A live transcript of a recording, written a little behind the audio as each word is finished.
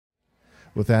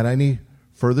Without any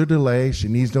further delay, she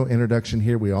needs no introduction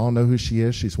here. We all know who she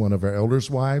is. She's one of our elders'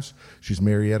 wives. She's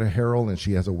Marietta Harrell, and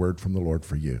she has a word from the Lord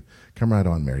for you. Come right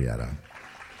on, Marietta.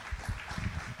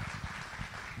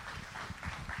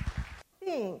 I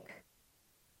think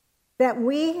that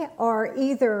we are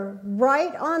either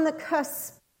right on the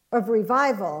cusp of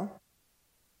revival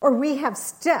or we have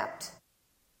stepped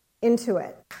into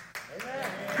it. Amen.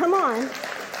 Come on.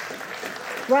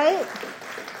 Right?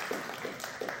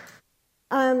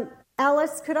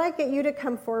 Alice, could I get you to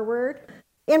come forward?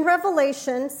 In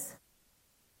Revelations,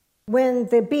 when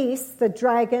the beast, the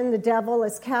dragon, the devil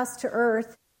is cast to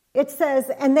earth, it says,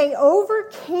 and they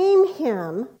overcame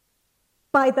him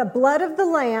by the blood of the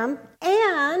Lamb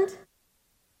and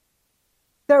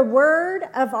the word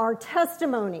of our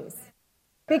testimonies.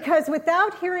 Because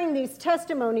without hearing these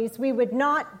testimonies, we would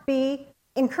not be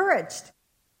encouraged.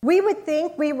 We would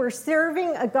think we were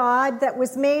serving a God that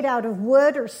was made out of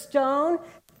wood or stone,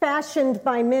 fashioned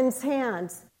by men's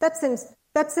hands. That's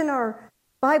in our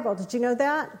Bible. Did you know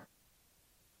that?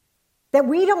 That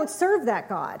we don't serve that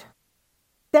God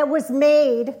that was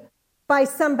made by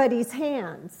somebody's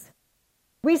hands.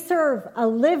 We serve a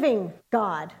living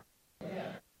God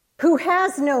who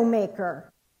has no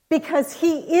maker because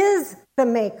he is the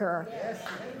maker.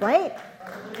 Right?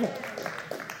 Okay.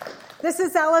 This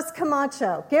is Alice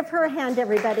Camacho. Give her a hand,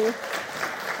 everybody.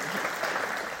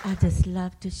 I just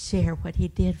love to share what he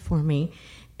did for me.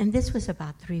 And this was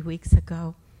about 3 weeks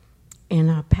ago.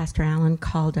 And Pastor Allen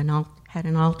had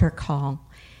an altar call.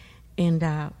 And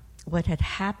what had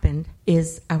happened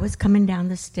is I was coming down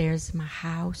the stairs of my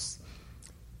house.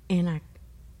 And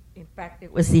in fact,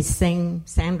 it was these same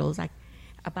sandals.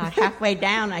 About halfway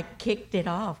down, I kicked it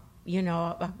off. You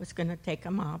know, I was going to take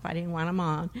them off. I didn't want them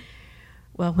on.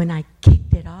 Well, when I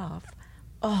kicked it off,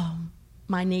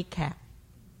 my kneecap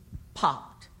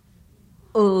popped.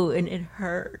 Oh, and it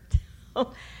hurt.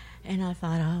 And I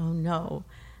thought, oh, no.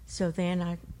 So then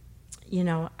I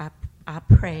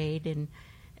prayed and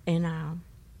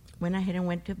went ahead and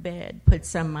went to bed, put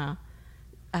some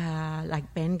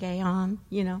like Bengay on,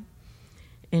 you know.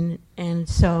 And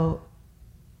so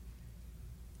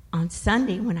on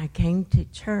Sunday when I came to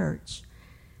church,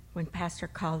 when Pastor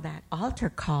called that altar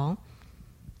call,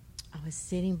 I was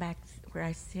sitting back where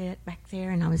I sit back there,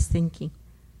 and I was thinking,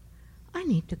 I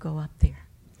need to go up there.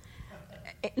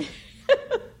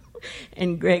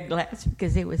 And Greg laughed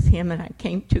because it was him that I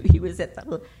came to. He was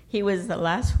the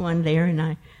last one there, and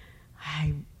I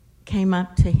came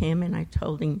up to him and I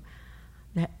told him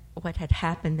that what had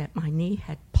happened, that my knee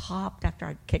had popped after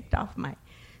I kicked off my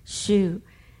shoe,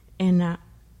 and that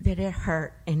it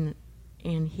hurt. And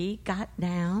he got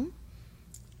down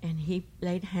and he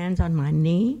laid hands on my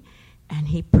knee and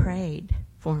he prayed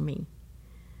for me.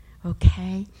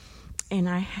 Okay? And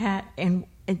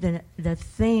the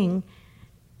thing,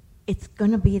 it's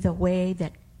going to be the way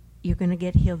that you're going to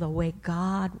get healed, the way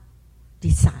God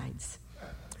decides.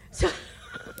 So,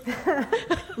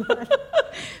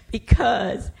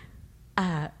 because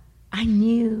I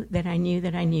knew that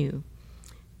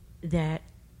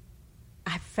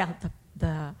I felt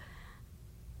the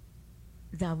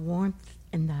warmth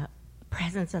and the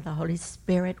presence of the Holy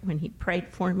Spirit when he prayed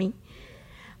for me.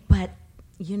 But,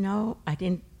 you know, I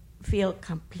didn't feel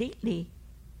completely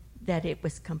that it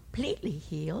was completely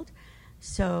healed.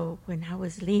 So when I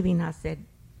was leaving, I said,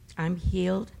 I'm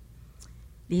healed.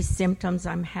 These symptoms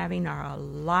I'm having are a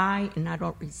lie, and I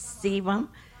don't receive them.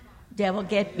 Devil,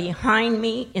 get behind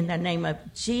me in the name of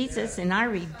Jesus, and I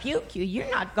rebuke you.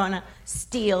 You're not going to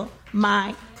steal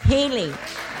my healing.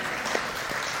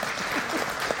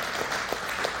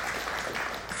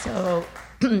 So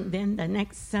then the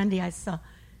next Sunday, I saw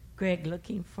Greg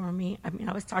looking for me.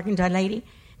 I was talking to a lady,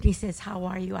 and he says, how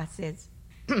are you? I says,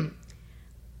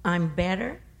 I'm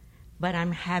better, but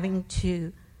I'm having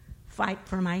to fight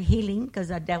for my healing because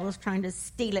the devil's trying to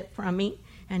steal it from me,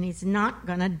 and he's not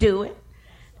going to do it.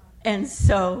 And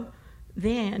so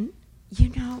then, you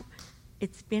know,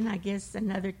 it's been, I guess,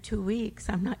 another 2 weeks.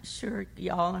 I'm not sure,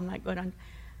 y'all. I'm not going to.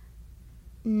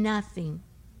 Nothing.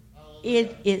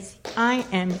 It is, I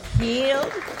am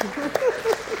healed.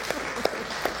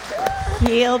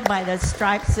 Healed by the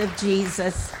stripes of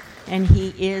Jesus, and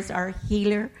he is our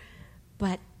healer.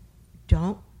 But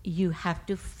you have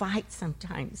to fight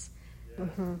sometimes.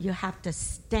 Mm-hmm. You have to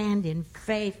stand in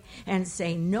faith and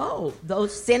say, no,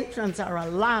 those symptoms are a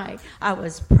lie. I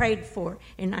was prayed for,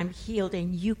 and I'm healed,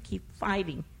 and you keep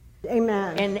fighting.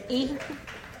 Amen. And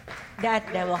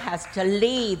that devil has to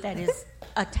leave that is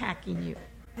attacking you.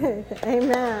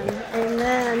 Amen.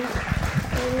 Amen.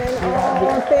 Amen.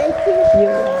 Oh, thank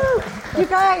you. You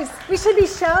guys, we should be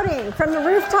shouting from the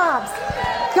rooftops.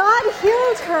 God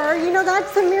healed her. You know,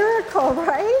 that's a miracle,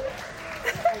 right?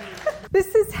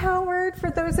 This is Howard.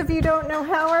 For those of you who don't know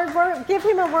Howard, give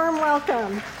him a warm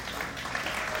welcome.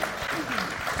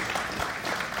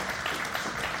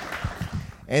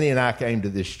 Annie and I came to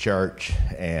this church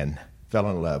and fell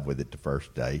in love with it the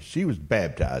first day. She was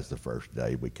baptized the first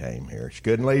day we came here. She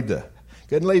couldn't leave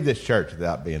this church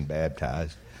without being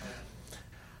baptized.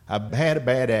 I had a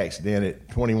bad accident at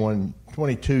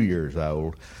 22 years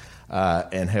old,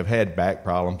 and have had back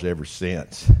problems ever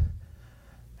since.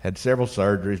 Had several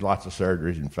surgeries, lots of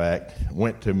surgeries, in fact.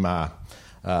 Went to my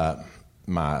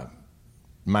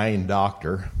main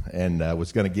doctor and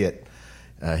was going to get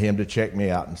him to check me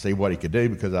out and see what he could do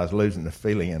because I was losing the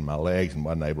feeling in my legs and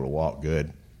wasn't able to walk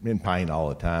good. In pain all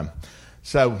the time.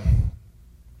 So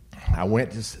I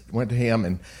went to him,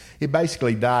 and he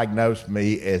basically diagnosed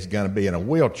me as going to be in a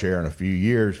wheelchair in a few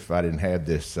years if I didn't have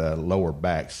this lower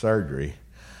back surgery.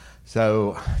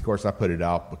 So, of course, I put it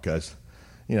off because,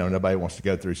 you know, nobody wants to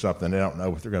go through something they don't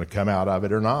know if they're going to come out of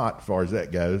it or not, as far as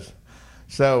that goes.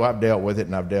 So I've dealt with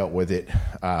it.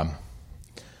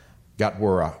 Got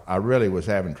where I really was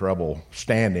having trouble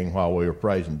standing while we were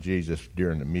praising Jesus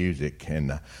during the music,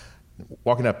 and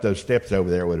walking up those steps over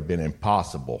there would have been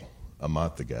impossible a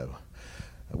month ago.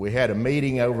 We had a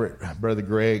meeting over at Brother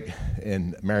Greg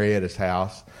in Marietta's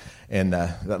house, and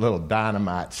that little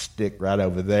dynamite stick right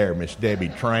over there, Miss Debbie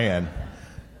Tran,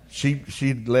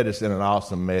 she led us in an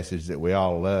awesome message that we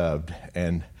all loved.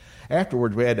 And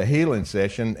afterwards we had a healing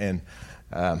session, and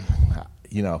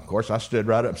you know, of course, I stood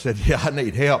right up and said, "Yeah, I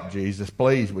need help, Jesus.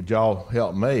 Please, would y'all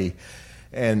help me?"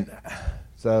 And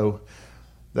so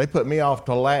they put me off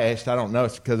to last. I don't know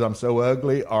if it's because I'm so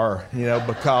ugly or, you know,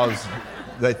 because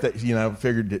they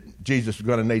figured that Jesus was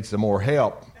going to need some more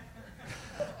help.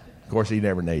 Of course, he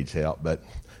never needs help. But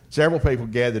several people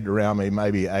gathered around me,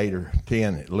 maybe 8 or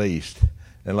 10 at least,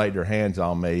 and laid their hands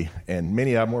on me. And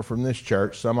many of them were from this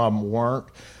church. Some of them weren't.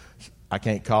 I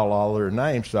can't call all their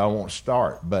names, so I won't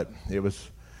start. But it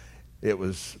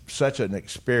was such an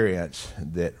experience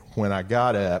that when I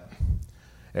got up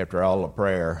after all the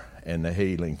prayer and the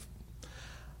healing,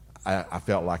 I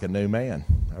felt like a new man.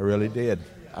 I really did.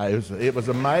 It was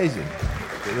amazing.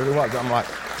 It really was. I'm like,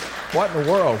 what in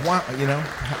the world? Why, you know,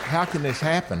 how can this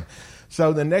happen?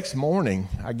 So the next morning,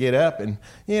 I get up and,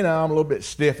 you know, I'm a little bit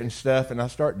stiff and stuff, and I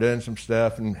start doing some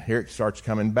stuff, and here it starts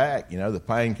coming back. You know, the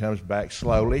pain comes back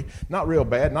slowly. Not real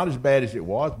bad, not as bad as it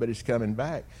was, but it's coming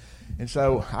back. And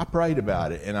so I prayed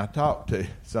about it, and I talked to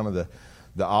some of the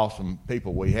awesome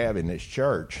people we have in this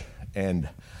church, and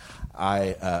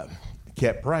I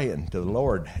kept praying to the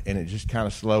Lord, and it just kind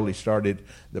of slowly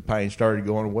the pain started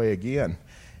going away again.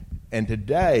 And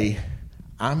today,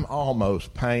 I'm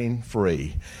almost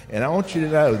pain-free. And I want you to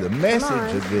know the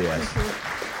message of this.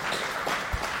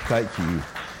 Thank you.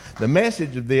 The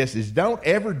message of this is don't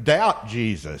ever doubt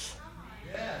Jesus.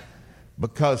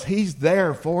 Because he's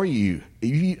there for you.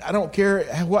 I don't care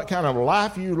what kind of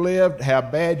life you lived, how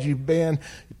bad you've been.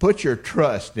 Put your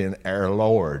trust in our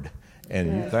Lord,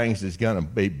 and things is going to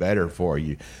be better for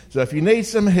you. So if you need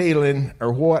some healing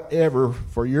or whatever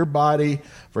for your body,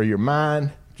 for your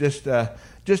mind, just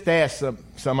ask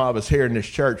some of us here in this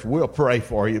church. We'll pray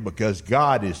for you because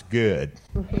God is good.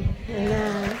 Amen.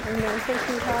 Amen. Thank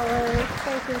you, Howard.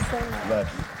 Thank you so much. Love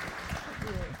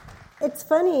you. It's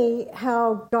funny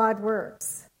how God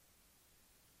works.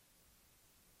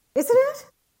 Isn't it?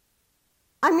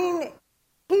 I mean,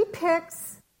 he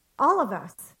picks all of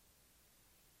us.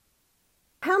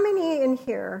 How many in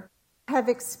here have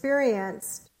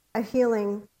experienced a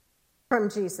healing from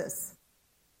Jesus?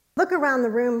 Look around the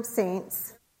room,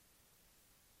 saints.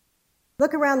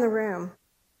 Look around the room.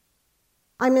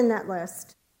 I'm in that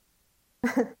list.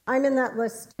 I'm in that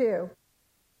list too.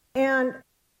 And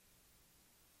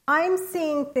I'm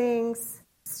seeing things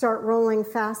start rolling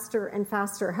faster and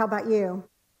faster. How about you?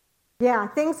 Yeah,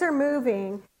 things are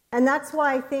moving. And that's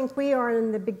why I think we are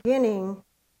in the beginning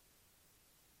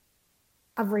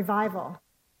of revival.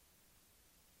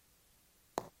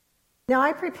 Now,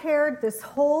 I prepared this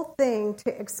whole thing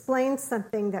to explain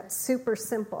something that's super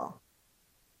simple.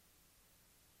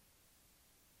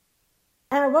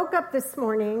 And I woke up this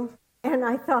morning and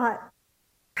I thought,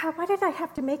 God, why did I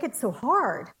have to make it so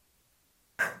hard?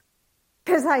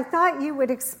 Because I thought you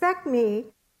would expect me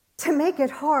to make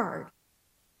it hard.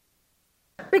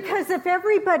 Because if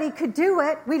everybody could do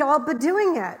it, we'd all be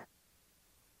doing it.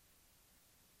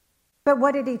 But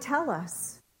what did he tell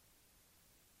us?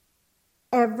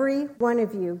 Every one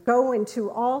of you go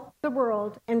into all the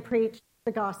world and preach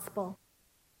the gospel.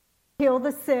 Heal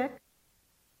the sick.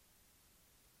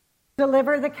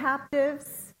 Deliver the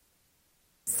captives.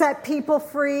 Set people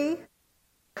free.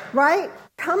 Right?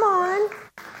 Come on.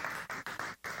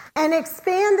 And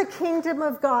expand the kingdom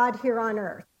of God here on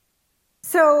earth.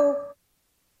 So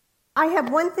I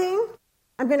have one thing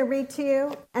I'm going to read to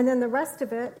you, and then the rest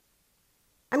of it,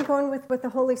 I'm going with what the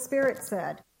Holy Spirit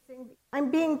said.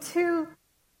 I'm being too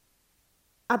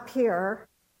up here,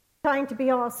 trying to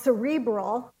be all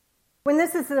cerebral, when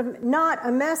this is not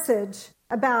a message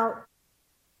about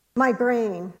my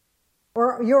brain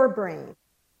or your brain.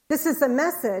 This is a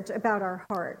message about our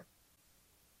heart.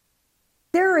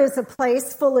 There is a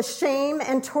place full of shame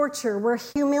and torture where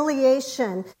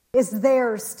humiliation is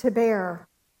theirs to bear.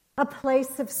 A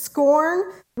place of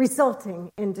scorn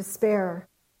resulting in despair.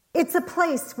 It's a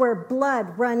place where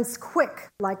blood runs quick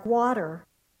like water,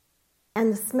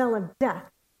 and the smell of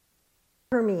death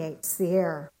permeates the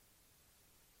air.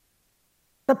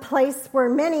 The place where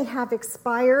many have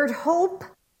expired, hope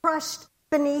crushed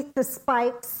beneath the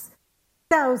spikes.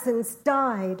 Thousands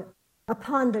died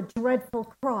upon the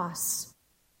dreadful cross,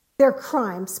 their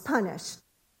crimes punished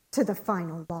to the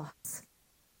final loss.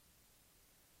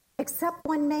 Except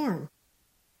one man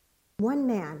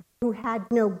who had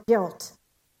no guilt,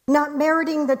 not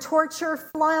meriting the torture,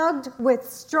 flogged with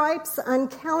stripes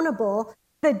uncountable,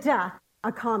 the death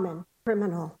a common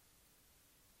criminal.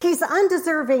 He's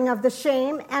undeserving of the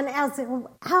shame, and as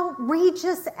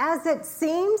outrageous as it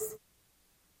seems,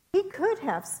 he could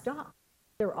have stopped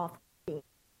their awful scheme.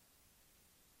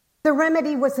 The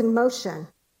remedy was in motion.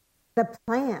 The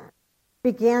plan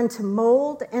began to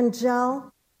mold and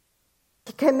gel.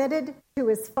 He committed to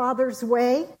his Father's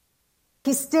way.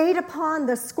 He stayed upon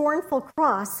the scornful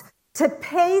cross to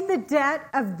pay the debt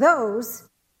of those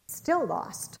still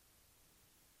lost.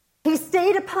 He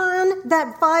stayed upon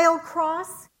that vile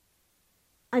cross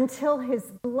until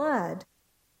his blood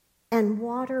and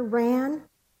water ran,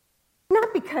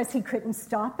 not because he couldn't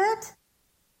stop it,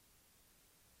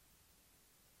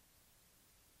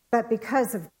 but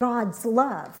because of God's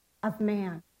love of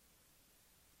man.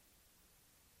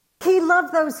 He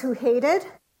loved those who hated.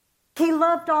 He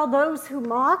loved all those who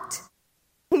mocked.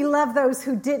 He loved those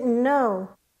who didn't know.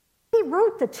 He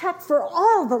wrote the check for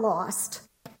all the lost.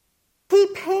 He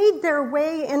paid their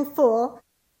way in full,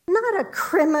 not a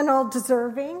criminal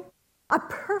deserving, a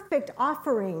perfect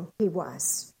offering he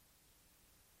was.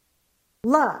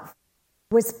 Love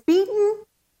was beaten,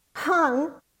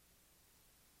 hung,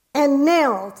 and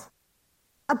nailed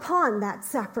upon that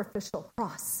sacrificial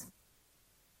cross.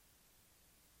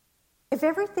 If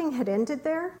everything had ended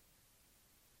there,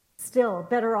 still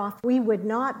better off we would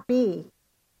not be.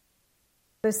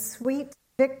 The sweet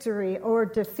victory or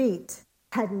defeat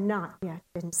had not yet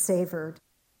been savored.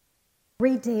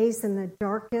 3 days in the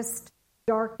darkest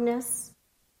darkness,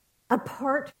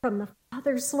 apart from the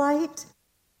Father's light,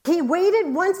 he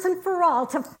waited once and for all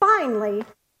to finally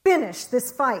finish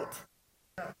this fight.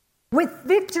 With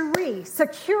victory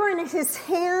secure in his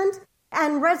hand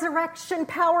and resurrection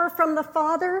power from the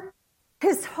Father,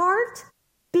 his heart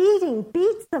beating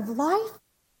beats of life,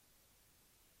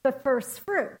 the first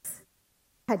fruits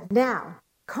had now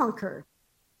conquered.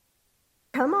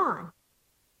 Come on.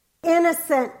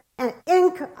 Innocent and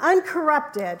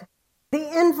uncorrupted,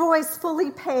 the invoice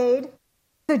fully paid,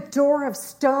 the door of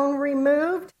stone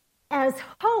removed, as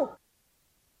hope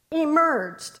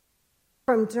emerged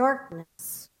from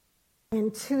darkness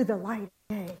into the light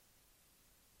of day.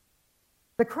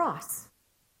 The cross,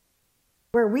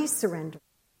 where we surrender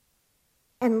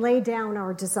and lay down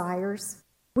our desires,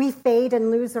 we fade and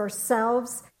lose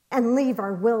ourselves and leave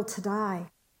our will to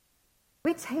die.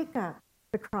 We take up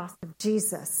the cross of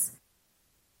Jesus,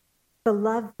 the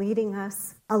love leading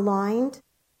us aligned,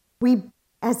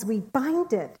 as we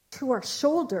bind it to our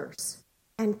shoulders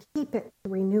and keep it to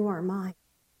renew our mind.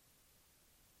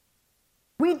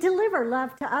 We deliver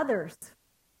love to others.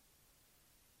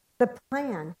 The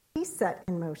plan he set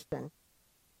in motion.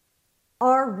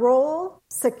 Our role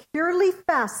securely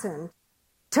fastened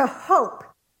to hope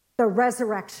the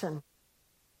resurrection.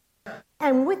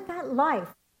 And with that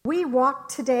life, we walk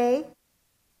today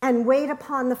and wait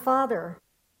upon the Father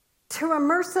to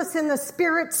immerse us in the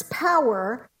Spirit's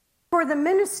power for the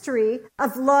ministry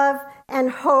of love and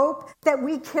hope that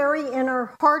we carry in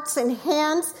our hearts and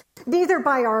hands, neither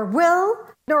by our will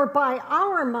nor by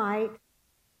our might,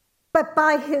 but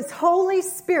by his Holy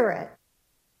Spirit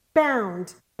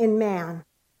bound in man.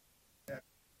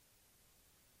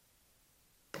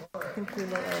 Thank you,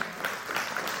 Lord.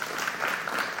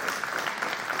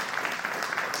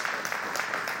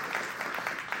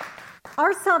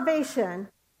 Our salvation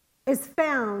is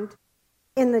found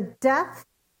in the death,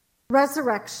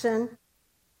 resurrection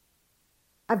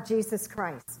of Jesus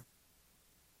Christ.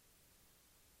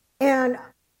 And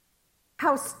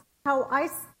how how I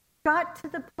got to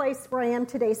the place where I am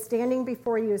today standing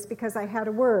before you is because I had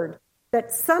a word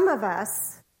that some of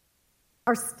us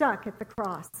are stuck at the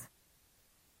cross.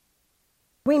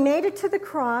 We made it to the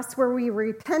cross where we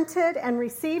repented and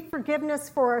received forgiveness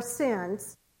for our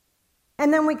sins,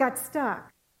 and then we got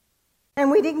stuck.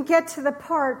 And we didn't get to the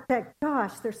part that,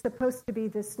 gosh, there's supposed to be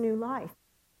this new life.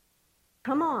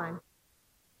 Come on.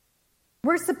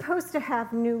 We're supposed to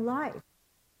have new life.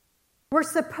 We're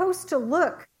supposed to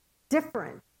look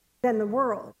different than the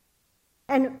world.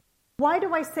 And why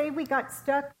do I say we got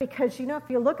stuck? Because, if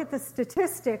you look at the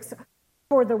statistics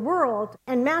for the world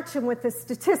and match them with the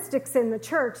statistics in the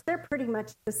church, they're pretty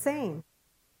much the same.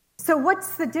 So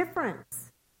what's the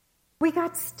difference? We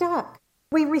got stuck.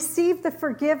 We received the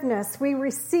forgiveness. We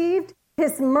received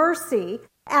his mercy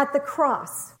at the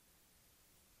cross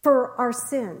for our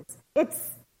sins.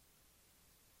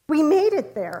 We made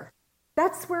it there.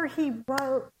 That's where he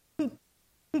wrote, he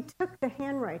took the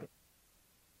handwriting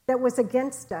that was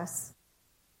against us,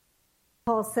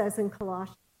 Paul says in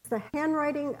Colossians, the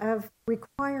handwriting of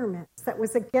requirements that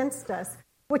was against us,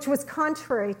 which was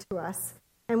contrary to us.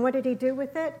 And what did he do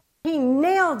with it? He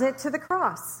nailed it to the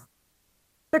cross.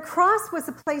 The cross was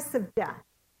a place of death.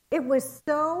 It was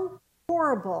so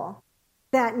horrible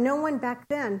that no one back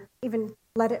then even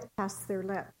let it pass their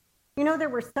lips. There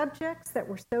were subjects that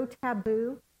were so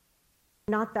taboo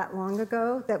not that long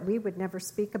ago that we would never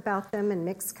speak about them in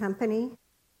mixed company.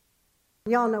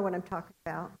 Y'all know what I'm talking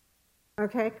about.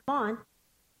 Okay, come on.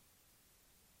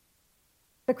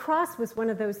 The cross was one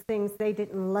of those things they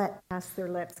didn't let pass their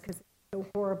lips because it's so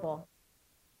horrible.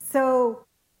 So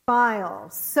vile,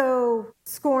 so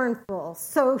scornful,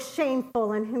 so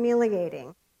shameful and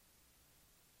humiliating.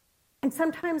 And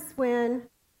sometimes when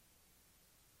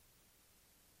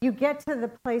you get to the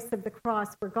place of the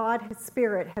cross where God's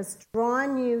Spirit has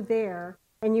drawn you there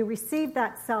and you receive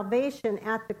that salvation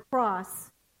at the cross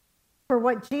for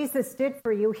what Jesus did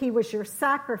for you, he was your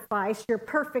sacrifice, your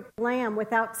perfect lamb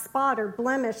without spot or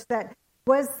blemish that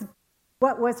was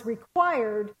what was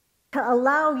required to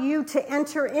allow you to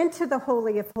enter into the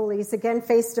Holy of Holies again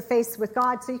face to face with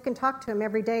God so you can talk to him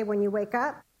every day when you wake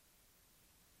up.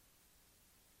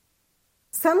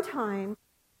 Sometimes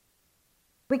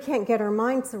we can't get our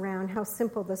minds around how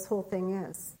simple this whole thing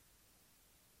is.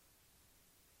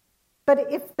 But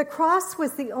if the cross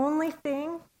was the only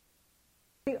thing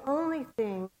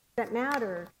that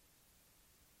mattered,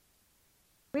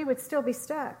 we would still be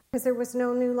stuck because there was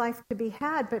no new life to be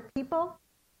had. But people,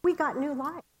 we got new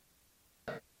life.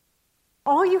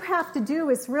 All you have to do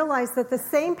is realize that the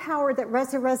same power that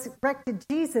resurrected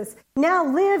Jesus now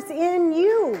lives in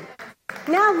you.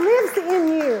 Now lives in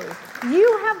you.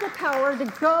 You have the power to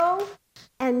go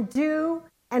and do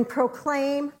and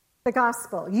proclaim the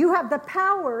gospel. You have the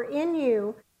power in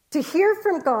you to hear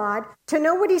from God, to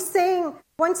know what he's saying,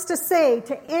 wants to say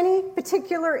to any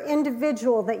particular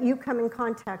individual that you come in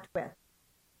contact with.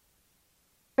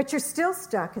 But you're still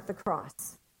stuck at the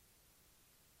cross.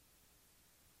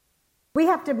 We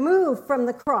have to move from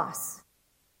the cross.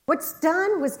 What's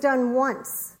done was done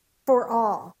once for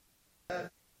all.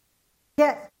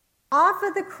 Get off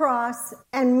of the cross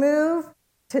and move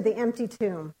to the empty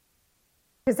tomb.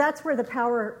 Because that's where the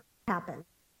power happened.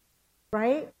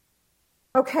 Right?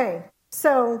 Okay,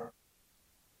 so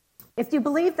if you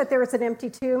believe that there was an empty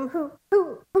tomb,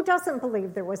 who doesn't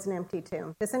believe there was an empty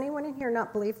tomb? Does anyone in here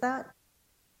not believe that?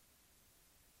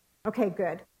 Okay,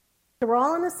 good. So we're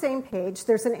all on the same page.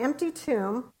 There's an empty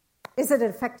tomb. Is it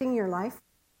affecting your life?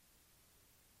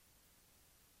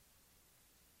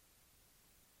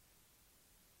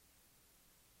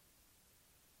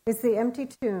 Is the empty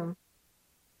tomb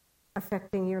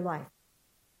affecting your life?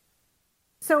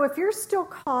 So if you're still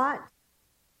caught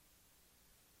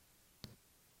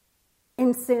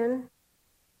in sin,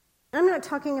 I'm not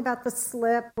talking about the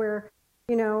slip where,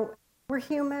 we're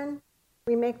human,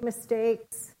 we make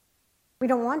mistakes. We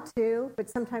don't want to,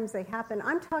 but sometimes they happen.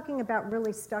 I'm talking about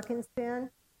really stuck in sin.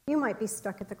 You might be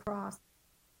stuck at the cross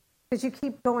because you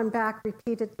keep going back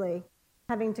repeatedly,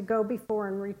 having to go before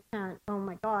and repent. Oh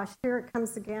my gosh, here it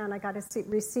comes again. I got to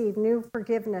receive new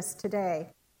forgiveness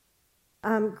today.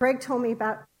 Greg told me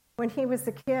about when he was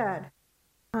a kid.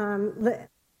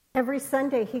 Every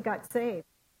Sunday he got saved.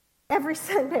 Every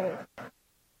Sunday.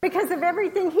 Because of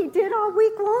everything he did all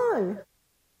week long.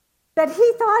 That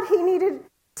he thought he needed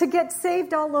to get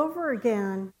saved all over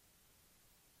again.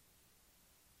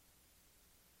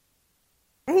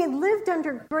 And he lived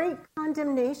under great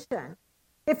condemnation.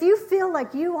 If you feel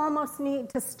like you almost need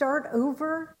to start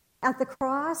over at the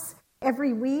cross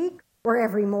every week or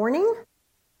every morning,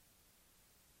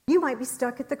 you might be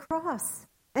stuck at the cross.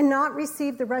 and not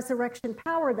receive the resurrection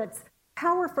power that's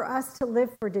power for us to live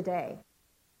for today.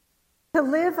 To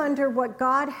live under what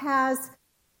God has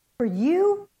for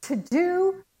you to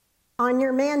do on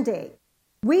your mandate.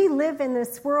 We live in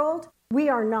this world. We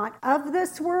are not of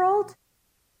this world.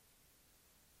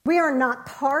 We are not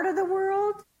part of the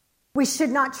world. We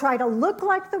should not try to look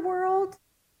like the world.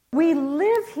 We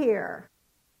live here.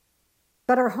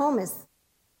 But our home is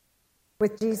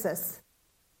with Jesus.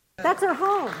 That's our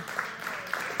home.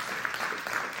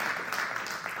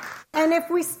 And if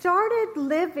we started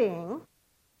living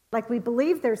like we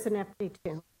believe there's an empty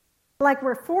tomb, like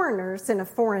we're foreigners in a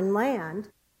foreign land,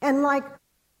 and like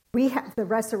we have the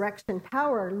resurrection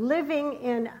power living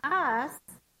in us,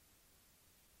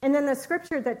 and then the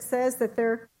scripture that says that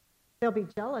they'll be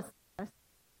jealous of us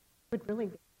would really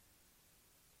be.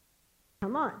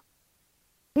 Come on.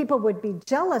 People would be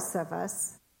jealous of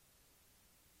us,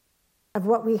 of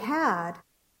what we had,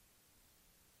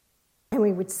 and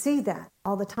we would see that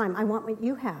all the time. I want what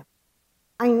you have.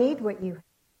 I need what you have.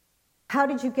 How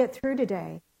did you get through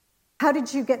today? How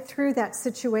did you get through that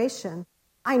situation?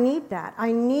 I need that.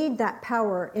 I need that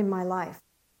power in my life.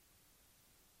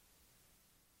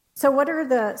 So what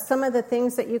are some of the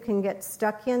things that you can get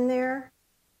stuck in there?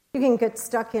 You can get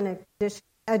stuck in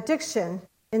addiction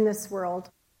in this world,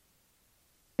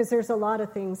 because there's a lot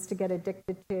of things to get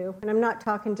addicted to. And I'm not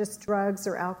talking just drugs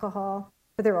or alcohol,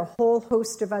 but there are a whole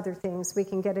host of other things we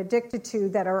can get addicted to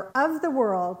that are of the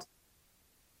world,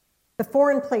 the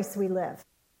foreign place we live.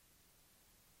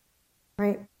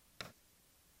 Right?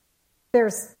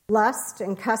 There's lust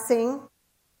and cussing.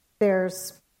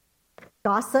 There's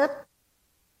gossip,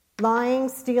 lying,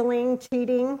 stealing,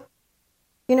 cheating.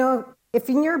 You know, if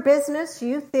in your business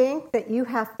you think that you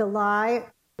have to lie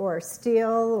or steal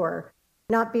or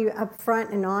not be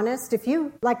upfront and honest, if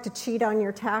you like to cheat on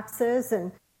your taxes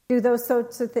and do those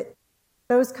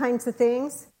kinds of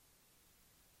things,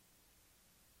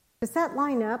 does that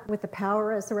line up with the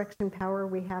resurrection power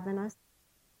we have in us?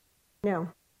 No.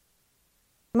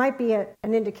 It might be an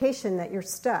indication that you're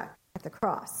stuck at the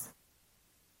cross.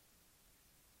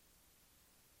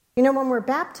 You know, when we're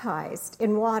baptized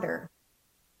in water,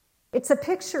 it's a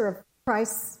picture of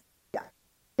Christ's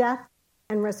death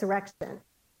and resurrection.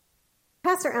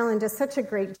 Pastor Allen does such a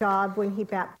great job when he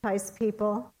baptized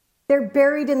people. They're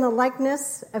buried in the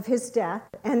likeness of his death,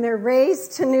 and they're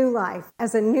raised to new life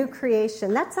as a new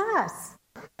creation. That's us.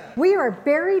 We are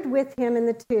buried with him in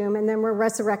the tomb, and then we're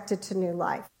resurrected to new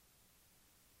life.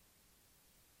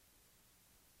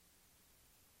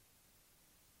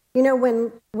 You know,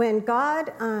 when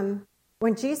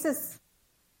Jesus'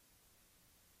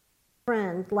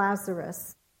 friend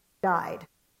Lazarus died,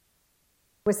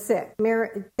 was sick,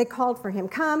 they called for him,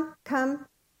 come,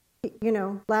 you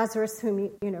know, Lazarus, whom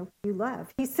you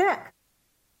love, he's sick.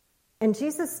 And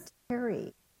Jesus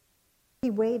tarried. He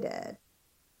waited.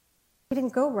 He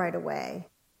didn't go right away.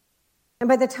 And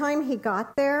by the time he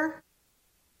got there,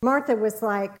 Martha was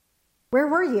like, where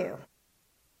were you?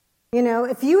 You know,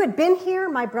 if you had been here,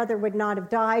 my brother would not have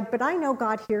died, but I know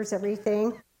God hears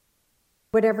everything.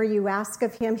 Whatever you ask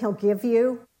of him, he'll give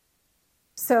you.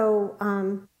 So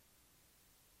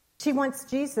she wants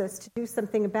Jesus to do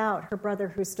something about her brother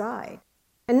who's died.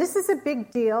 And this is a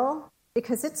big deal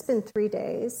because it's been 3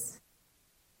 days.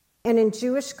 And in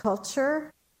Jewish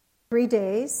culture, 3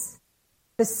 days,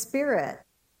 the spirit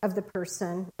of the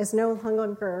person is no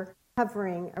longer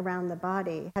hovering around the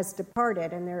body, has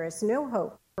departed, and there is no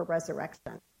hope for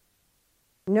resurrection,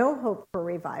 no hope for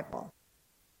revival.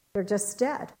 They're just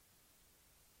dead.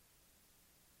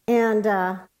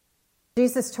 And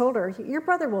Jesus told her, your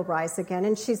brother will rise again.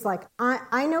 And she's like,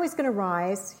 I know he's going to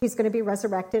rise. He's going to be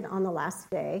resurrected on the last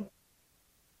day.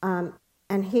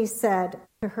 And he said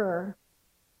to her,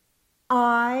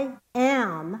 I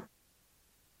am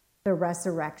the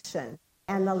resurrection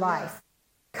and the life.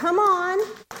 Come on.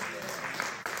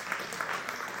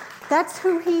 That's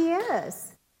who he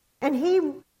is.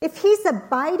 And if he's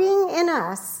abiding in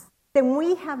us, then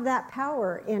we have that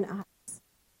power in us.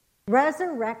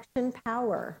 Resurrection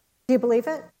power. Do you believe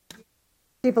it?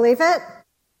 Do you believe it?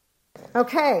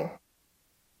 Okay.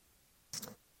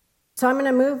 So I'm going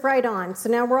to move right on. So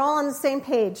now we're all on the same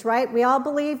page, right? We all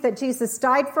believe that Jesus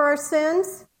died for our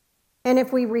sins. And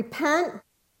if we repent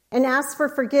and ask for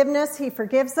forgiveness, he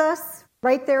forgives us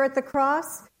right there at the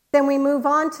cross. Then we move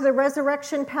on to the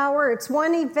resurrection power. It's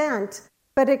one event,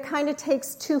 but it kind of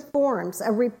takes two forms: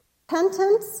 a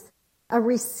repentance, a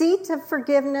receipt of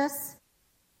forgiveness,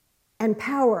 and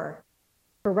power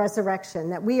for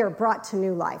resurrection, that we are brought to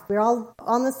new life. We're all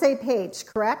on the same page,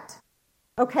 correct?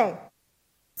 Okay.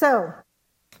 So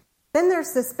then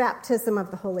there's this baptism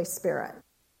of the Holy Spirit.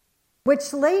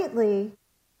 which lately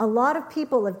a lot of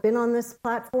people have been on this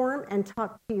platform and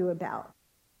talked to you about.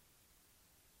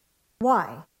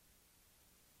 Why?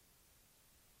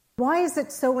 Why is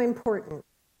it so important?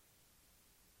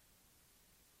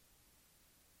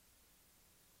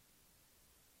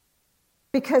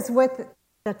 Because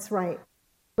that's right.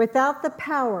 Without the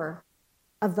power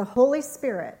of the Holy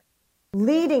Spirit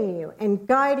leading you and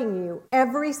guiding you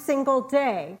every single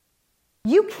day,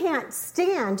 you can't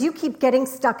stand. You keep getting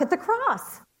stuck at the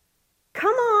cross.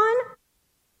 Come on.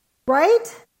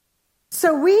 Right?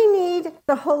 So we need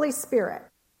the Holy Spirit.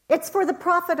 It's for the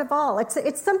profit of all.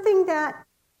 It's something that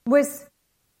was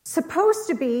supposed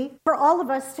to be for all of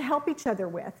us to help each other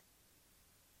with.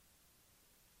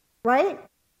 Right?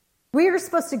 We are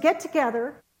supposed to get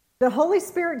together, the Holy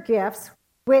Spirit gifts,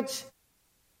 which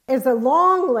is a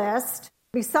long list,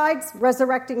 besides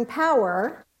resurrecting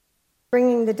power,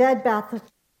 bringing the dead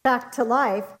back to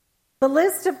life. The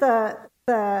list of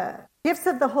the gifts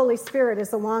of the Holy Spirit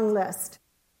is a long list.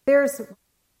 There's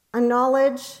a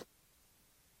knowledge,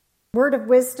 word of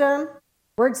wisdom,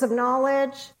 words of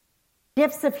knowledge,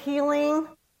 gifts of healing,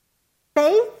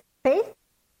 faith.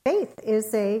 Faith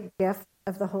is a gift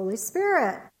of the Holy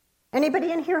Spirit.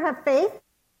 Anybody in here have faith?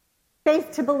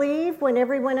 Faith to believe when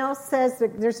everyone else says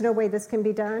that there's no way this can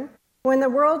be done? When the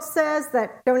world says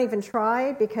that don't even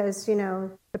try because,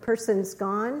 the person's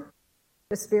gone,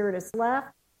 the spirit is left.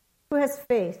 Who has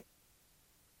faith?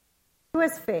 Who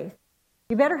has faith?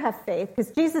 You better have faith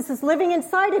because Jesus is living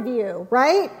inside of you,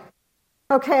 right?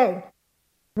 Okay.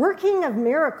 Working of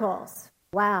miracles.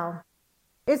 Wow.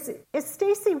 Is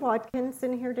Stacey Watkins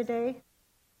in here today?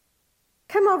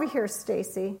 Come over here,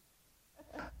 Stacey.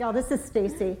 Y'all, this is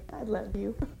Stacey. I love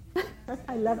you.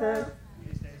 I love her.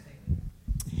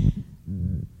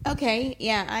 Okay,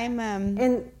 yeah, I'm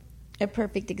a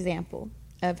perfect example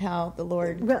of how the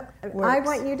Lord works. I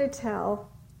want you to tell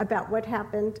about what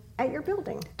happened at your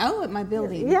building. Oh, at my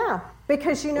building. Yeah,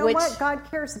 because you know what? God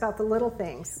cares about the little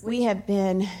things. We have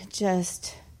been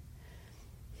just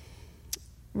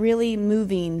really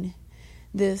moving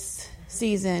this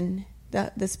season.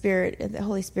 The Spirit, the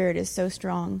Holy Spirit is so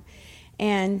strong.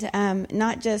 And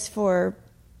not just for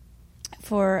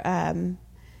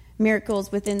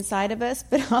miracles within inside of us,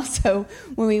 but also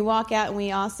when we walk out and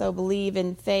we also believe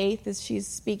in faith, as she's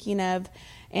speaking of,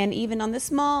 and even on the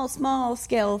small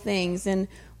scale things. And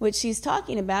what she's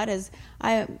talking about is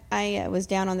I was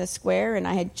down on the square and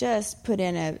I had just put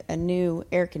in a new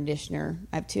air conditioner.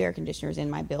 I have 2 air conditioners in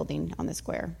my building on the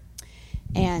square.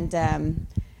 And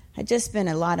I just spent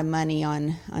a lot of money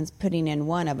on putting in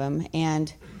one of them.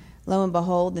 And lo and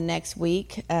behold, the next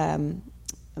week,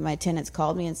 my tenants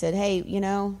called me and said, hey,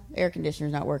 air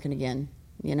conditioner's not working again,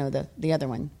 the other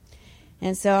one.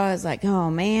 And so I was like,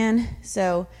 oh, man.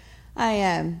 So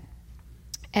I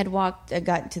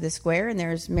got to the square, and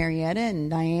there's Marietta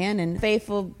and Diane and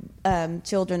faithful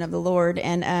children of the Lord.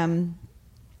 And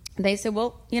they said,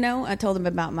 well, I told them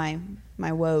about my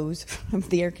woes of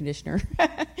the air conditioner.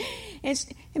 and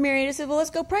Marietta said, well, let's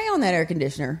go pray on that air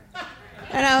conditioner.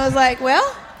 And I was like,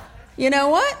 well, you know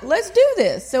what? Let's do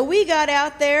this. So we got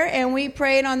out there and we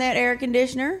prayed on that air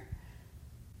conditioner,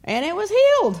 and it was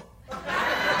healed.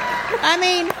 I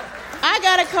mean, I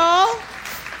got a call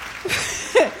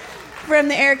from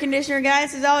the air conditioner guy. He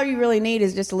says, all you really need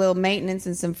is just a little maintenance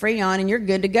and some Freon, and you're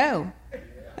good to go.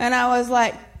 And I was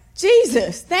like,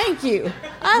 Jesus, thank you.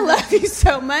 I love you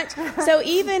so much. So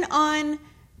even on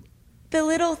the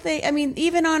little thing,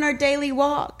 even on our daily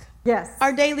walk. Yes.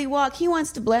 Our daily walk, He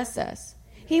wants to bless us.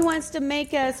 He wants to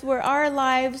make us where our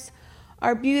lives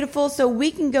are beautiful so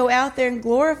we can go out there and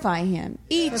glorify Him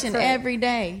each and every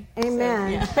day. Amen.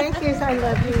 So, yeah. Thank you. I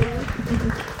love you.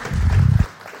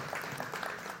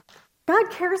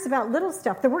 God cares about little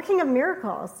stuff, the working of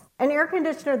miracles. An air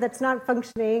conditioner that's not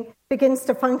functioning begins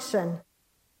to function.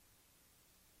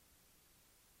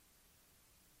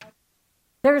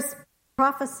 There's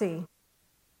prophecy.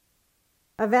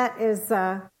 Yvette is,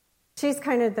 she's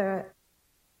kind of the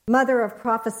mother of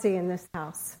prophecy in this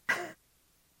house.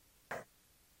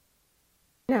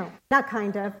 No, not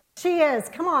kind of. She is.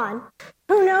 Come on.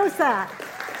 Who knows that?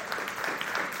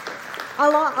 A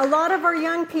lot of our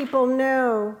young people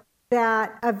know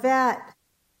that Yvette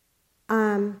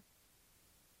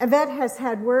has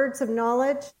had words of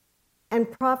knowledge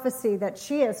and prophecy that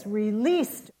she has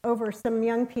released over some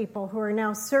young people who are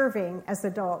now serving as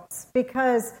adults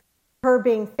because her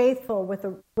being faithful with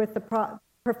the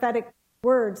prophetic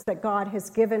words that God has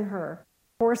given her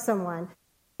for someone.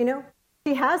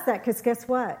 She has that because guess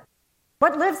what?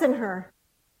 What lives in her?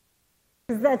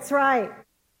 That's right.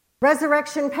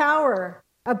 Resurrection power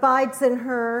abides in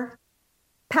her.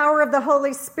 Power of the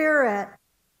Holy Spirit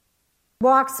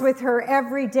walks with her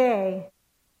every day.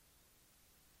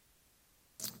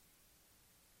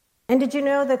 And did you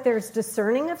know that there's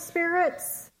discerning of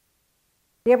spirits?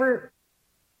 You ever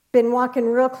been walking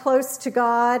real close to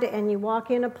God and you walk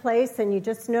in a place and you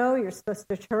just know you're supposed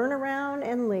to turn around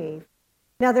and leave?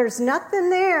 Now, there's nothing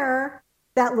there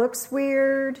that looks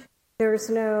weird. There's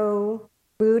no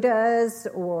Buddhas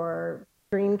or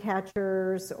dream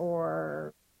catchers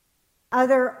or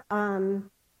other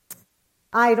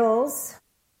idols.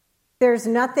 There's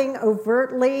nothing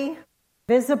overtly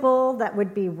visible that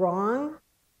would be wrong.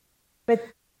 But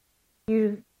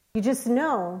you just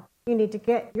know you need to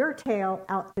get your tail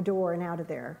out the door and out of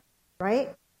there,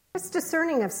 right? It's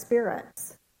discerning of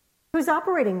spirits. Who's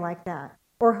operating like that?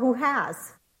 Or who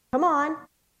has? Come on.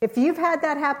 If you've had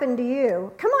that happen to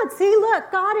you, come on, see,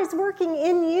 look, God is working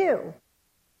in you.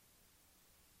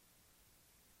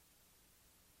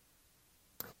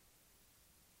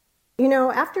 You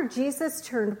know, after Jesus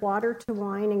turned water to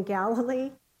wine in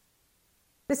Galilee,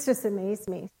 this just amazed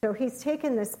me. So he's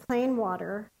taken this plain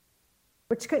water,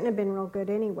 which couldn't have been real good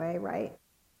anyway, right?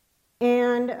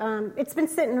 And it's been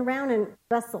sitting around in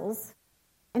vessels,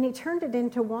 and he turned it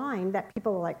into wine that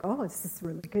people were like, oh, this is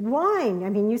really good wine. I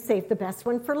mean, you saved the best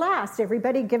one for last.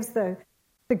 Everybody gives the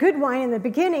good wine in the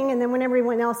beginning, and then when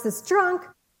everyone else is drunk,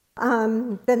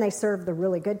 then they serve the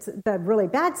really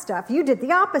bad stuff. You did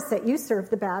the opposite. You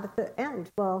served the bad at the end.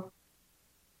 Well,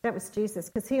 that was Jesus,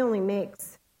 because he only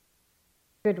makes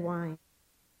good wine.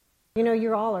 You know,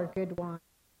 you all are good wine.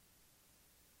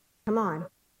 Come on.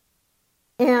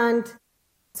 And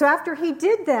so after he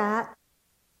did that,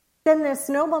 then this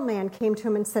nobleman came to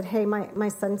him and said, hey, my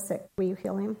son's sick. Will you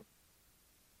heal him?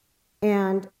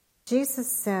 And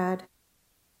Jesus said,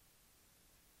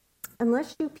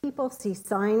 unless you people see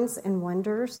signs and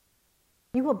wonders,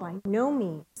 you will by no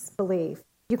means believe.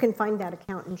 You can find that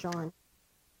account in John.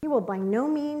 You will by no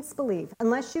means believe.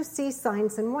 Unless you see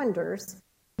signs and wonders,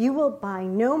 you will by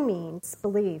no means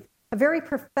believe. A very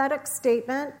prophetic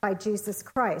statement by Jesus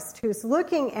Christ, who's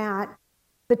looking at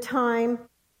the time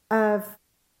of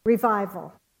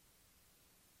revival.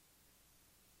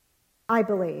 I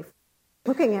believe,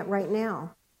 looking at right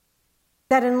now,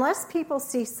 that unless people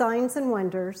see signs and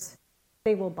wonders,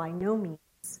 they will by no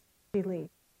means believe.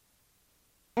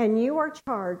 And you are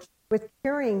charged with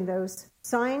carrying those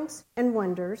signs and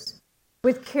wonders,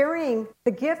 with carrying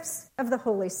the gifts of the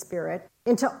Holy Spirit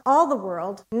into all the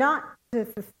world, not to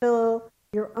fulfill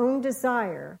your own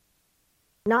desire,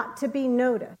 not to be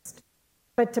noticed,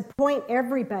 but to point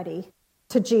everybody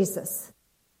to Jesus.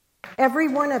 Every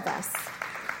one of us.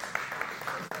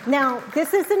 Now,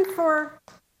 this isn't for,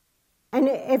 and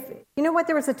if, you know what,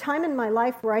 there was a time in my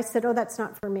life where I said, oh, that's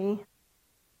not for me.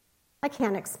 I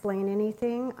can't explain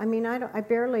anything. I mean, I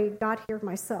barely got here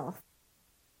myself.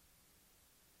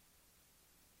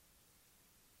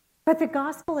 But the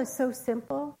gospel is so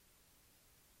simple.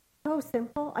 So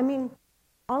simple. I mean,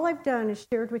 all I've done is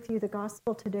shared with you the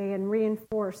gospel today and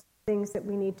reinforced things that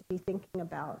we need to be thinking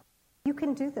about. You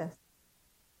can do this.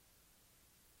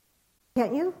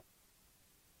 Can't you?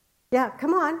 Yeah,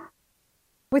 come on.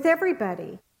 With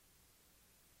everybody.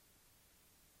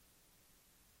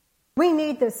 We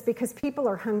need this because people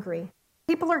are hungry.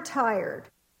 People are tired.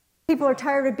 People are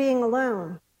tired of being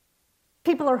alone.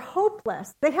 People are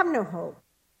hopeless. They have no hope.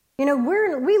 You know,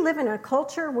 we live in a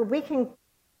culture where we can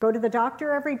go to the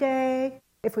doctor every day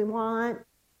if we want.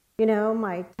 You know,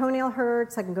 my toenail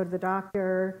hurts, I can go to the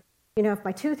doctor. You know, if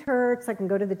my tooth hurts, I can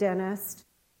go to the dentist,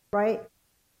 right?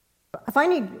 If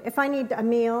I need a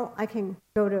meal, I can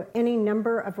go to any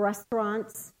number of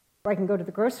restaurants, or I can go to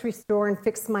the grocery store and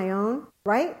fix my own,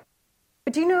 right?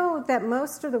 But do you know that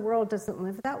most of the world doesn't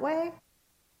live that way?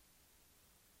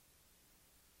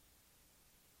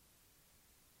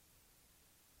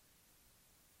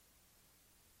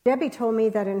 Debbie told me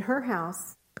that in her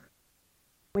house,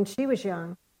 when she was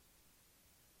young,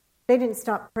 they didn't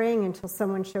stop praying until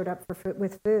someone showed up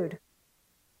with food.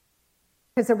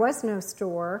 Because there was no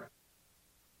store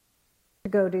to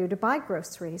go to buy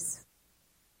groceries.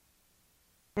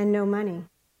 And no money.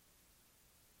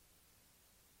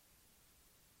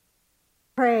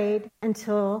 Prayed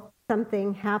until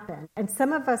something happened. And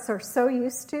some of us are so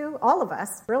used to, all of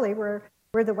us, really, we're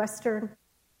the Western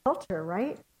culture,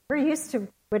 right? We're used to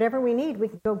whatever we need, we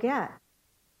can go get.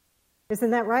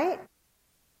 Isn't that right?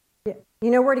 You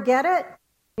know where to get it.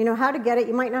 You know how to get it.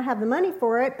 You might not have the money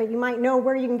for it, but you might know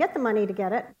where you can get the money to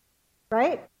get it,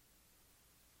 right?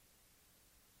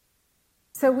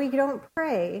 So we don't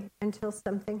pray until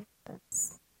something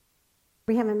happens.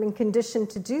 We haven't been conditioned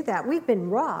to do that. We've been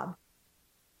robbed.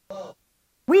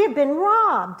 We have been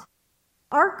robbed.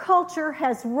 Our culture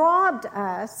has robbed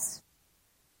us.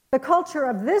 The culture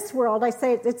of this world, I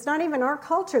say it's not even our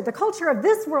culture. The culture of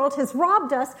this world has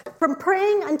robbed us from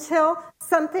praying until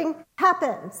something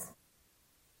happens.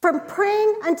 From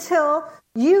praying until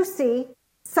you see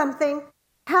something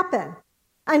happen.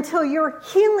 Until your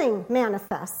healing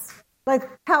manifests. Like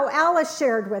how Alice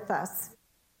shared with us.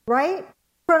 Right?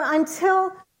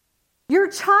 Until your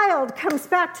child comes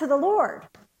back to the Lord.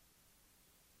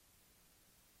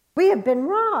 We have been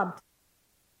robbed.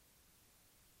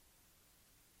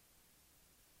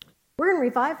 We're in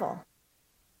revival.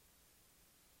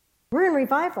 We're in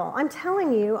revival. I'm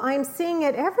telling you, I'm seeing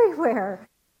it everywhere.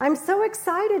 I'm so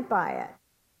excited by it.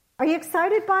 Are you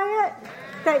excited by it?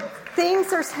 That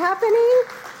things are happening?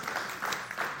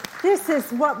 This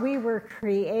is what we were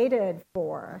created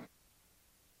for.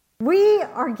 We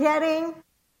are getting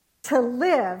to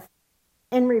live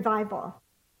in revival.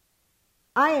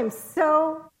 I am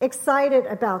so excited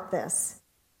about this.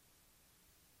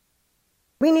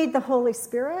 We need the Holy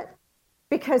Spirit.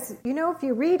 Because, if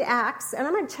you read Acts, and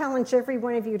I'm going to challenge every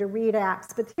one of you to read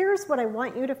Acts, but here's what I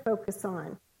want you to focus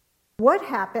on. What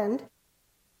happened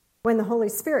when the Holy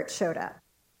Spirit showed up?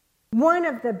 One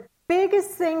of the biggest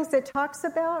things it talks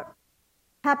about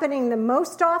happening the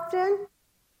most often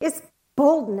is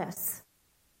boldness,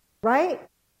 right?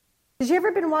 Did you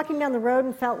ever been walking down the road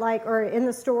and felt like, or in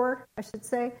the store, I should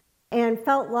say, and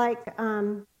felt like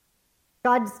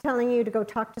God's telling you to go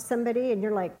talk to somebody, and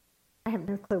you're like, I have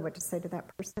no clue what to say to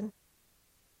that person.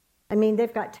 I mean,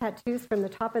 they've got tattoos from the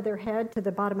top of their head to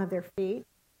the bottom of their feet.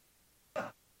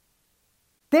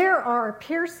 There are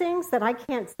piercings that I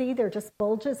can't see. They're just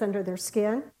bulges under their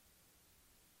skin.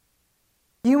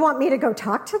 Do you want me to go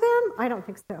talk to them? I don't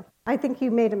think so. I think you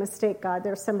made a mistake, God.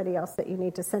 There's somebody else that you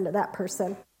need to send to that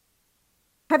person.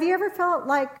 Have you ever felt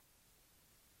like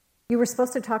you were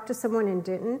supposed to talk to someone and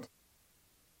didn't?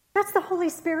 That's the Holy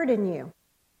Spirit in you.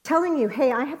 Telling you,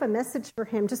 hey, I have a message for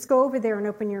him. Just go over there and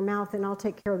open your mouth and I'll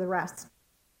take care of the rest.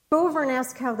 Go over and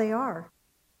ask how they are.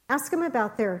 Ask them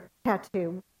about their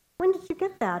tattoo. When did you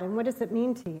get that and what does it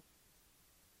mean to you?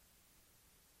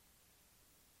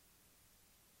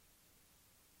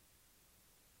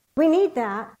 We need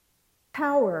that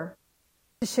power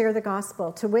to share the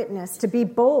gospel, to witness, to be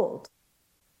bold.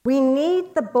 We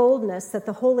need the boldness that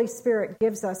the Holy Spirit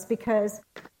gives us because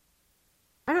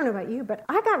I don't know about you, but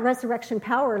I got resurrection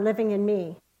power living in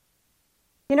me.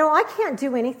 I can't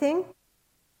do anything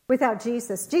without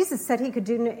Jesus. Jesus said he could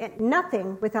do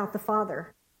nothing without the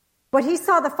Father. What he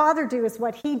saw the Father do is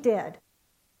what he did.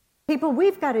 People,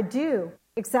 we've got to do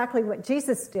exactly what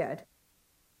Jesus did.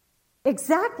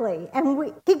 Exactly.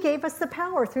 And he gave us the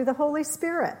power through the Holy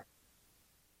Spirit.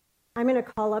 I'm going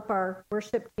to call up our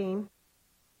worship team.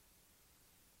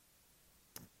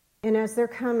 And as they're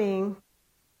coming,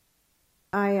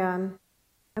 I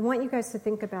want you guys to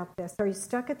think about this. Are you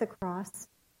stuck at the cross?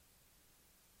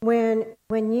 When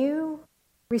you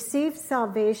receive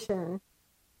salvation,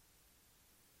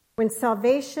 when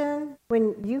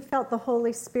you felt the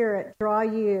Holy Spirit draw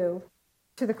you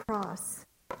to the cross,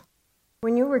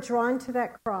 when you were drawn to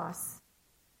that cross,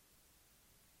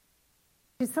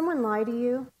 did someone lie to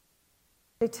you?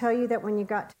 They tell you that when you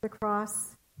got to the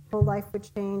cross, whole life would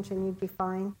change and you'd be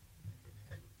fine?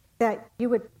 That you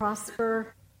would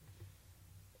prosper,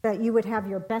 that you would have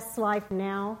your best life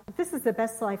now. If this is the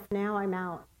best life now, I'm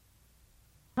out.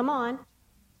 Come on.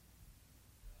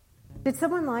 Did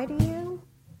someone lie to you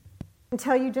and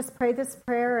tell you just pray this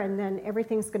prayer and then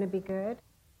everything's going to be good?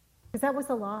 Because that was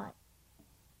a lie.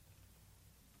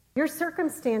 Your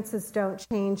circumstances don't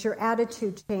change, your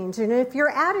attitude changes. And if your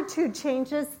attitude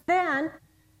changes, then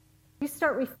you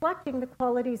start reflecting the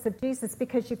qualities of Jesus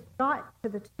because you've got to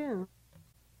the tomb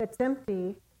that's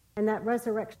empty, and that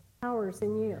resurrection power is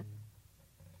in you.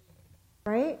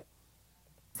 Right?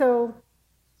 So,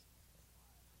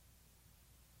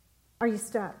 are you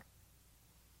stuck?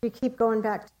 Do you keep going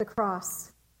back to the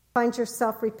cross? Find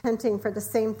yourself repenting for the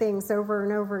same things over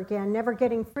and over again, never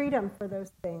getting freedom for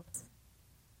those things.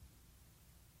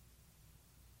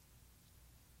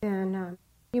 Then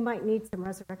you might need some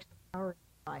resurrection power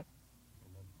in life.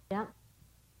 Yeah.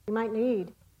 You might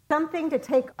need something to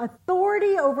take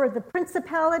authority over the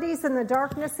principalities and the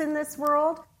darkness in this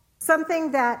world,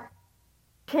 something that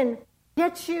can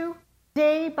get you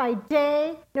day by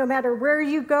day, no matter where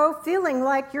you go, feeling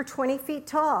like you're 20 feet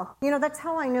tall. That's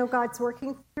how I know God's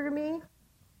working through me.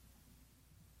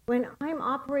 When I'm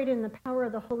operating in the power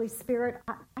of the Holy Spirit,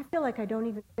 I feel like I don't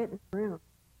even fit in the room.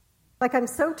 Like I'm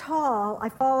so tall, I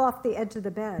fall off the edge of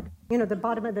the bed, the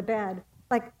bottom of the bed.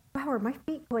 Like, wow, are my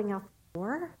feet going out the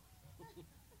door?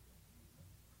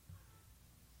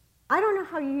 I don't know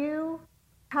how you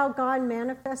how God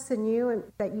manifests in you and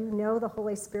that you know the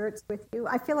Holy Spirit's with you?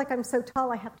 I feel like I'm so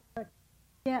tall I have to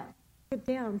sit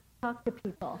down, talk to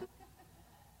people.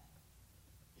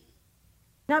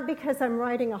 Not because I'm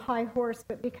riding a high horse,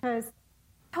 but because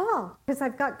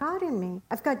I've got God in me.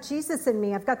 I've got Jesus in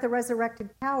me. I've got the resurrection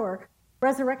power,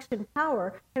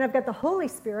 and I've got the Holy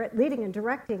Spirit leading and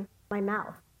directing my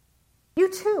mouth. You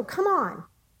too, come on.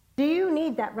 Do you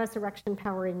need that resurrection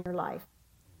power in your life?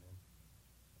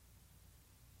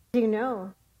 Do you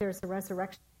know there's a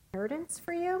resurrection inheritance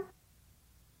for you?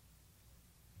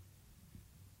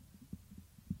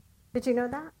 Did you know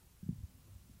that?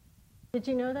 Did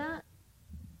you know that?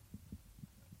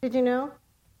 Did you know?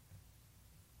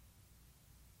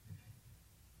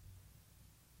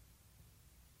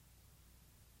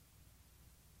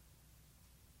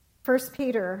 First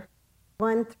Peter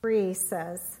 1:3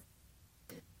 says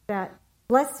that,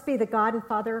 "Blessed be the God and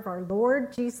Father of our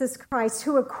Lord Jesus Christ,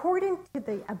 who according to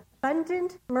the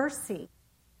abundant mercy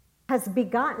has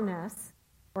begotten us,"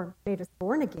 or made us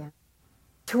born again,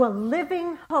 "to a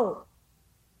living hope."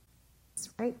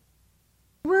 That's right.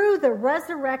 Through the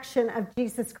resurrection of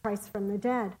Jesus Christ from the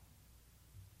dead.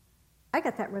 I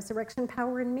got that resurrection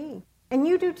power in me. And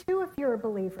you do too if you're a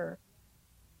believer.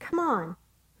 Come on.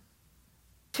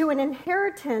 To an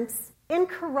inheritance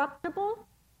incorruptible.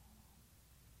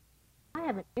 I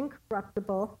have an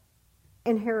incorruptible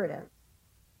inheritance.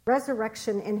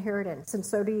 Resurrection inheritance, and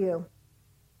so do you.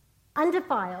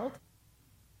 Undefiled.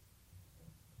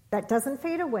 That doesn't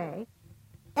fade away.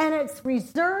 And it's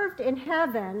reserved in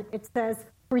heaven, it says,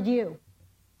 for you.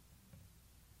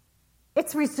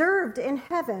 It's reserved in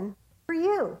heaven for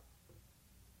you,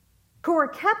 who are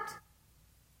kept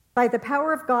by the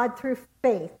power of God through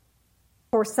faith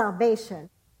for salvation,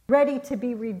 ready to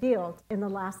be revealed in the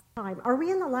last time. Are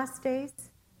we in the last days?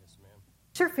 Yes, ma'am.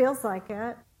 Sure feels like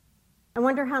it. I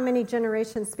wonder how many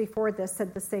generations before this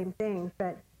said the same thing.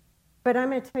 But I'm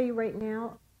going to tell you right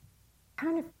now, I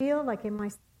kind of feel like in my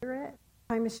spirit,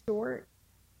 time is short,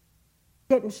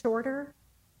 getting shorter.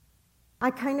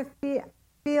 I kind of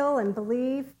feel and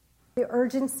believe the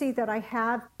urgency that I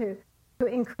have to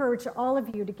encourage all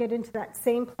of you to get into that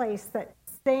same place, that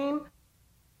same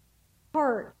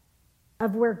part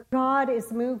of where God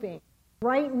is moving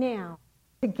right now,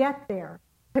 to get there,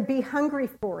 to be hungry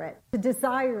for it, to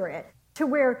desire it, to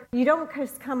where you don't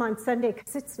just come on Sunday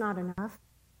because it's not enough.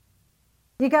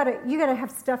 You gotta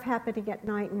have stuff happening at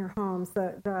night in your homes.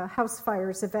 The house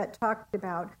fires Yvette talked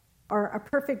about are a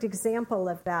perfect example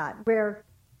of that, where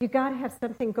you gotta have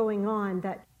something going on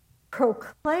that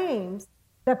proclaims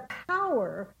the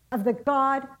power of the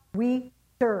God we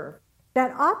serve,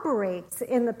 that operates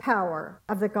in the power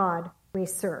of the God we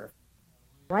serve,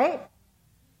 right?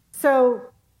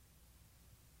 So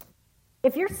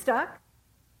if you're stuck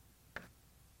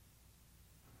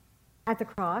at the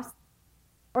cross,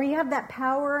 or you have that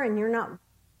power and you're not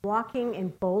walking in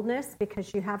boldness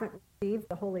because you haven't received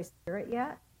the Holy Spirit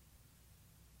yet,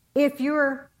 if you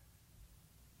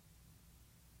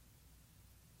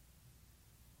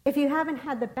haven't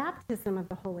had the baptism of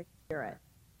the Holy Spirit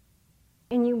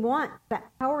and you want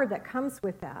that power that comes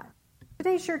with that,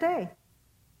 today's your day.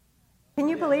 Can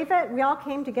you believe it? We all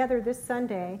came together this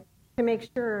Sunday to make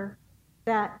sure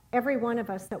that every one of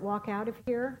us that walk out of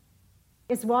here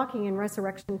is walking in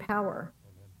resurrection power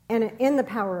and in the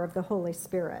power of the Holy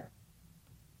Spirit.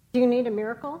 Do you need a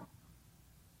miracle?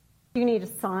 Do you need a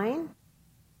sign?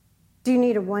 Do you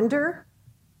need a wonder?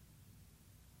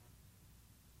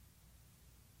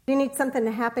 Do you need something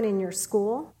to happen in your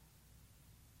school,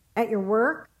 at your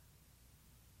work,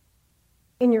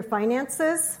 in your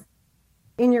finances,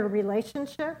 in your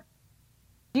relationship?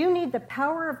 Do you need the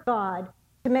power of God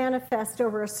to manifest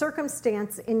over a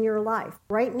circumstance in your life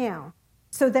right now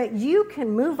so that you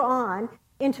can move on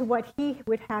into what He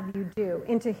would have you do,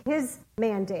 into His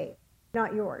mandate,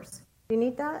 not yours? Do you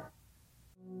need that?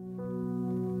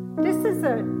 This is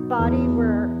a body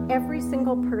where every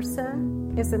single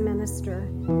person is a minister.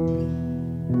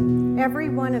 Every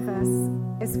one of us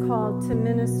is called to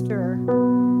minister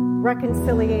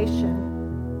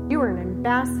reconciliation. You are an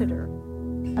ambassador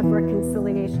of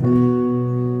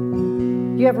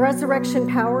reconciliation. You have resurrection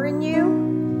power in you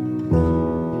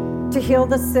to heal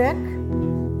the sick,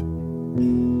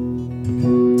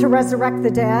 to resurrect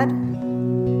the dead,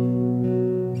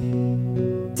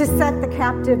 to set the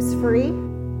captives free.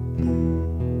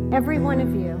 Every one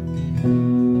of you.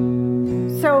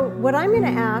 So what I'm going to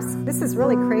ask, this is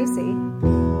really crazy.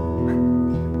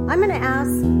 I'm going to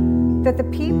ask that the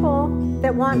people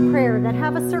that want prayer, that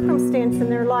have a circumstance in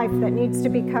their life that needs to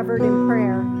be covered in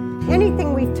prayer,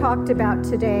 anything we've talked about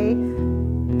today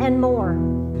and more,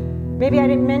 Maybe I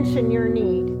didn't mention your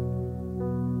need.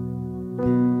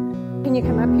 Can you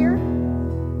come up here?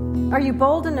 Are you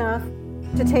bold enough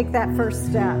to take that first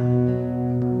step?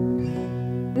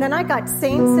 And then I got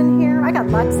saints in here. I got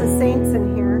lots of saints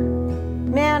in here.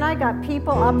 Man, I got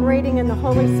people operating in the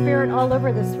Holy Spirit all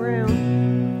over this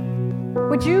room.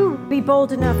 Would you be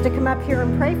bold enough to come up here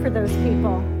and pray for those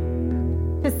people?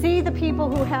 To see the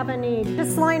people who have a need.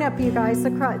 Just line up, you guys.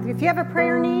 If you have a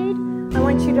prayer need, I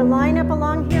want you to line up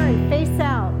along here and face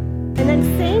out. And then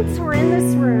saints who are in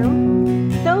this room,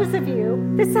 those of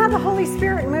you, this is how the Holy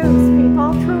Spirit moves,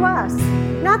 people, through us.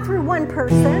 Not through one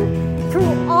person,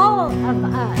 through all of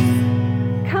us.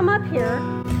 Come up here.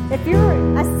 If you're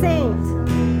a saint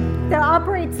that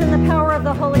operates in the power of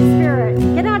the Holy Spirit,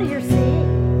 get out of your seat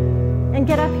and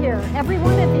get up here. Every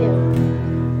one of you.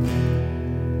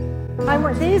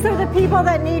 These are the people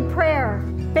that need prayer,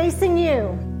 facing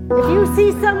you. If you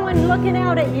see someone looking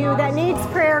out at you that needs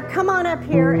prayer, come on up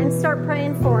here and start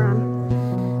praying for them.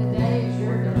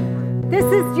 This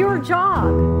is your job.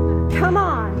 Come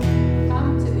on.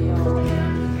 Come to the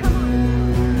altar. Come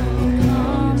on.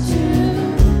 Come to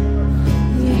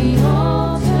the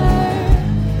altar.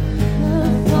 The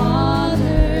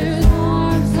Father's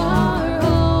arms are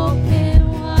open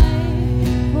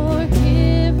wide.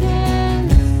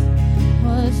 Forgiveness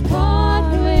was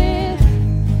bought with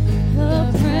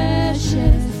the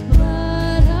precious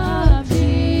blood of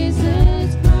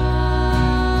Jesus Christ.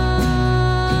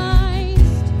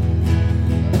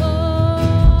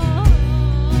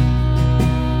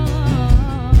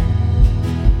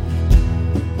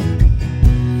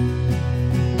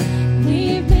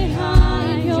 Leave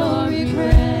behind your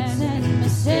regrets and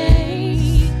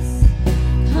mistakes.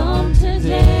 Come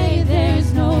today,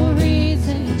 there's no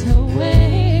reason to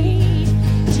wait.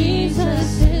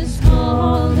 Jesus is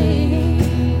calling.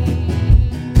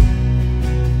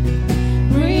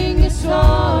 Bring your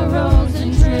sorrows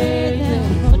and trade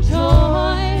them for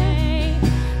joy.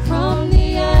 From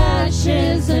the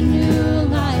ashes, a new